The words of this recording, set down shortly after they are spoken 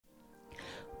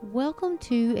Welcome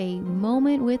to A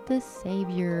Moment with the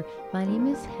Savior. My name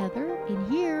is Heather,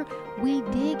 and here we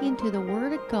dig into the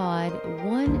Word of God,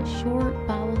 one short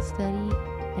Bible study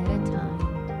at a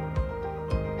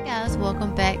time. Hey guys,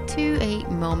 welcome back to A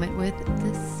Moment with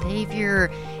the Savior.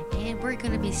 And we're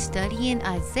going to be studying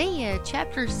Isaiah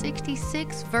chapter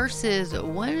 66, verses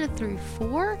 1 through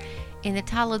 4. And the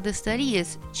title of the study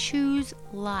is Choose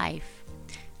Life.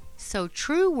 So,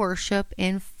 true worship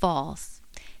and false.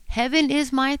 Heaven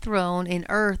is my throne, and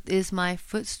earth is my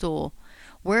footstool.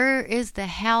 Where is the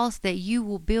house that you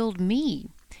will build me?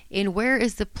 And where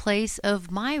is the place of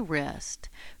my rest?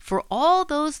 For all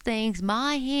those things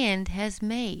my hand has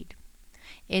made,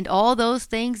 and all those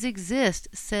things exist,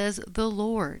 says the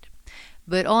Lord.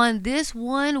 But on this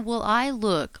one will I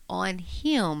look, on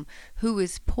him who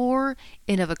is poor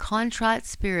and of a contrite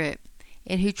spirit,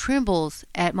 and who trembles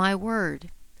at my word.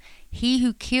 He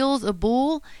who kills a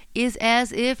bull is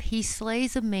as if he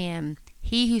slays a man.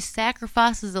 He who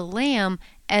sacrifices a lamb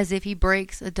as if he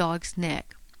breaks a dog's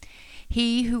neck.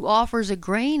 He who offers a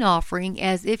grain offering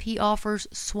as if he offers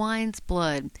swine's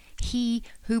blood. He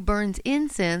who burns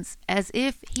incense as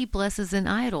if he blesses an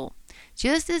idol.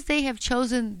 Just as they have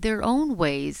chosen their own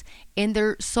ways, and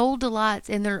their soul delights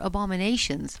in their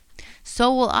abominations,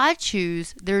 so will I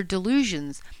choose their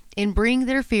delusions and bring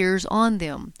their fears on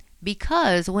them.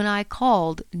 Because when I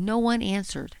called, no one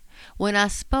answered. When I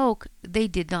spoke, they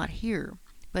did not hear.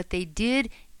 But they did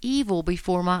evil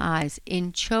before my eyes,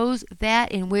 and chose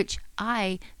that in which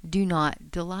I do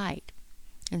not delight.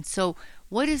 And so,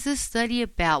 what is this study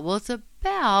about? Well, it's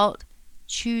about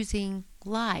choosing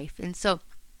life. And so,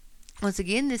 once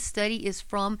again, this study is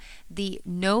from the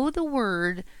Know the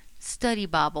Word Study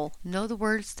Bible. Know the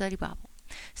Word Study Bible.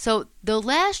 So the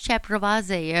last chapter of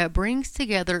Isaiah brings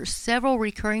together several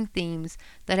recurring themes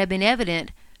that have been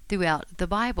evident throughout the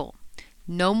Bible.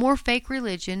 No more fake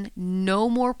religion, no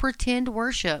more pretend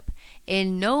worship,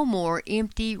 and no more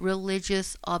empty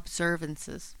religious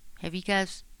observances. Have you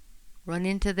guys run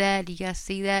into that? Do you guys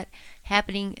see that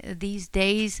happening these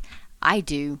days? I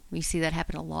do. We see that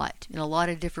happen a lot in a lot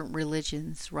of different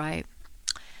religions, right?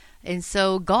 And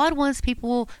so God wants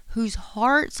people whose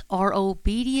hearts are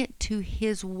obedient to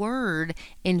His Word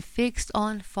and fixed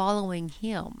on following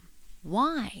Him.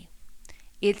 Why?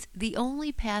 It's the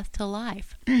only path to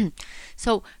life.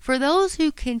 So for those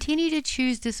who continue to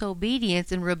choose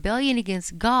disobedience and rebellion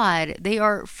against God, they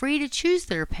are free to choose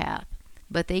their path,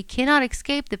 but they cannot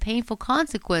escape the painful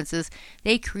consequences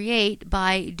they create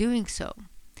by doing so.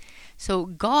 So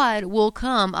God will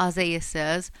come, Isaiah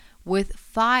says, with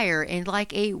fire and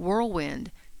like a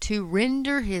whirlwind to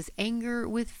render his anger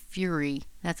with fury.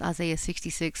 That's Isaiah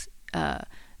 66,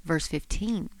 verse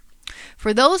 15.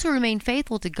 For those who remain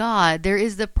faithful to God, there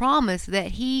is the promise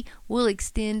that he will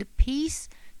extend peace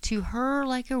to her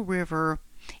like a river,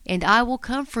 and I will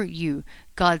comfort you,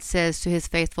 God says to his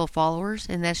faithful followers.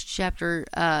 And that's chapter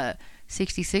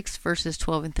 66, verses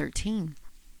 12 and 13.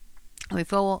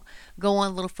 If we go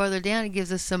on a little further down, it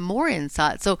gives us some more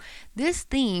insight. So this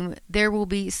theme, there will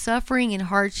be suffering and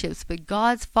hardships, but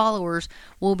God's followers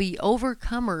will be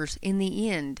overcomers in the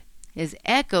end, is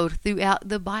echoed throughout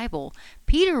the Bible.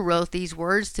 Peter wrote these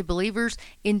words to believers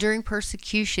enduring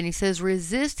persecution. He says,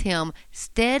 resist him,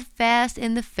 steadfast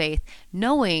in the faith,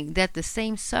 knowing that the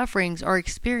same sufferings are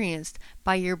experienced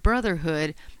by your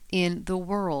brotherhood in the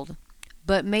world.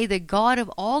 But may the God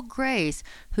of all grace,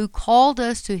 who called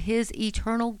us to his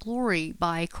eternal glory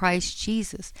by Christ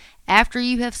Jesus, after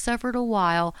you have suffered a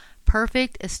while,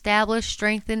 perfect, establish,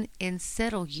 strengthen, and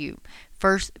settle you.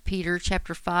 1 Peter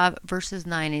chapter 5, verses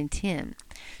 9 and 10.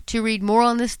 To read more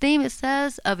on this theme, it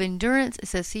says, of endurance, it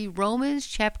says, see Romans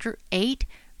chapter 8,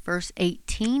 verse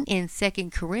 18, and 2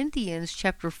 Corinthians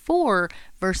chapter 4,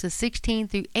 verses 16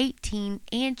 through 18,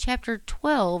 and chapter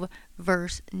 12,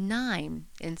 verse 9.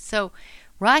 And so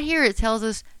right here it tells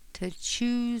us to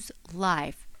choose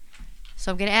life.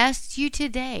 So I'm going to ask you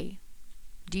today,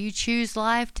 do you choose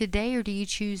life today or do you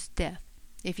choose death?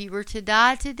 If you were to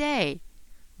die today,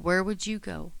 where would you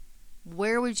go?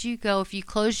 Where would you go if you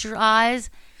closed your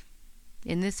eyes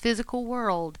in this physical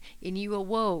world and you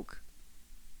awoke?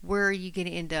 Where are you going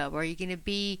to end up? Are you going to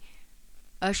be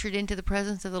ushered into the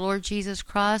presence of the Lord Jesus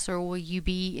Christ, or will you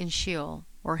be in Sheol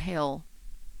or hell?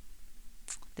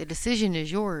 The decision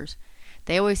is yours.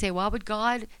 They always say, why would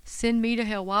God send me to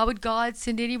hell? Why would God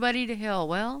send anybody to hell?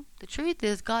 Well, the truth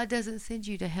is God doesn't send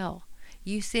you to hell.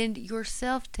 You send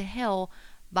yourself to hell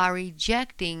by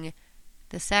rejecting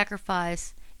the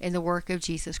sacrifice and the work of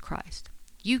Jesus Christ.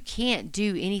 You can't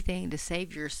do anything to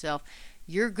save yourself.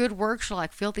 Your good works are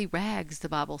like filthy rags, the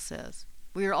Bible says.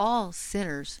 We are all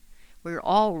sinners. We're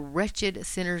all wretched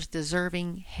sinners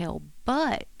deserving hell.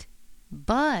 But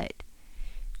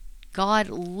God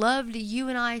loved you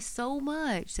and I so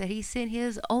much that he sent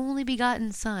his only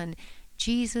begotten Son,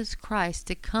 Jesus Christ,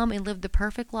 to come and live the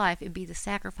perfect life and be the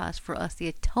sacrifice for us, the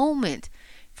atonement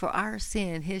for our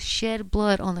sin. His shed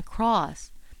blood on the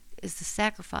cross is the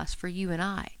sacrifice for you and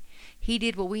I. He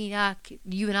did what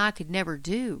you and I could never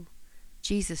do.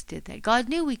 Jesus did that. God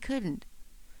knew we couldn't.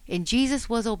 And Jesus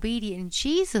was obedient, and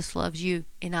Jesus loves you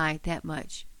and I that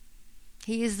much.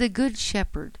 He is the good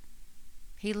shepherd.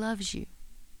 He loves you.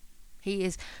 He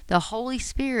is the Holy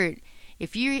Spirit.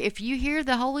 If you hear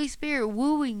the Holy Spirit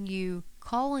wooing you,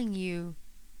 calling you,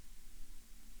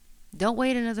 don't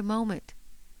wait another moment.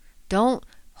 Don't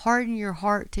harden your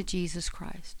heart to Jesus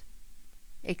Christ.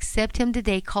 Accept him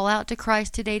today. Call out to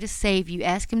Christ today to save you.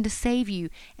 Ask him to save you.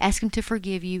 Ask him to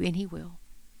forgive you, and he will.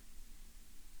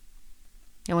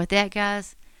 And with that,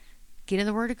 guys, get in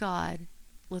the Word of God.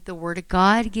 Let the Word of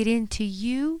God get into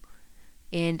you.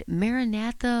 And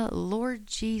Maranatha, Lord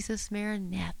Jesus,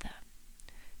 Maranatha.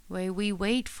 We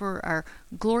wait for our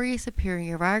glorious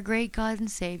appearing of our great God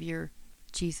and Savior,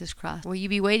 Jesus Christ. Will you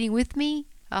be waiting with me?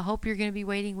 I hope you're going to be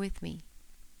waiting with me.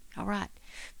 All right.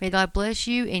 May God bless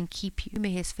you and keep you.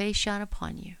 May his face shine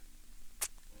upon you.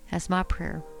 That's my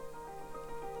prayer.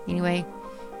 Anyway,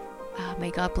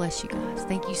 may God bless you guys.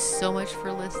 Thank you so much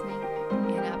for listening.